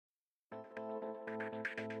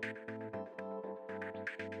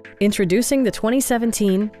Introducing the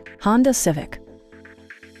 2017 Honda Civic.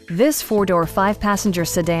 This four-door, five-passenger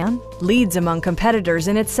sedan leads among competitors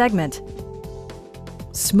in its segment.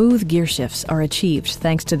 Smooth gear shifts are achieved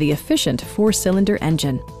thanks to the efficient four-cylinder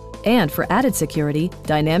engine. And for added security,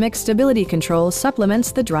 dynamic stability control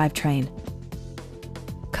supplements the drivetrain.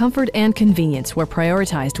 Comfort and convenience were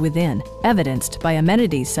prioritized within, evidenced by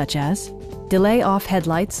amenities such as delay-off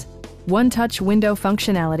headlights, one-touch window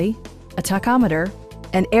functionality, a tachometer,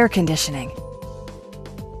 and air conditioning.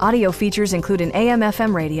 Audio features include an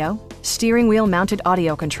AM/FM radio, steering wheel mounted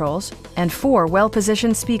audio controls, and 4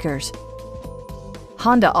 well-positioned speakers.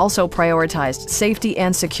 Honda also prioritized safety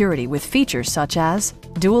and security with features such as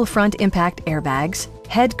dual front impact airbags,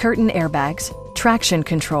 head curtain airbags, traction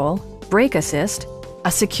control, brake assist,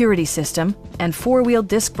 a security system, and 4-wheel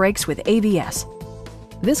disc brakes with ABS.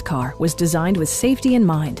 This car was designed with safety in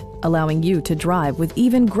mind, allowing you to drive with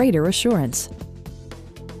even greater assurance.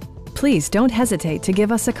 Please don't hesitate to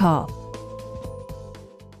give us a call.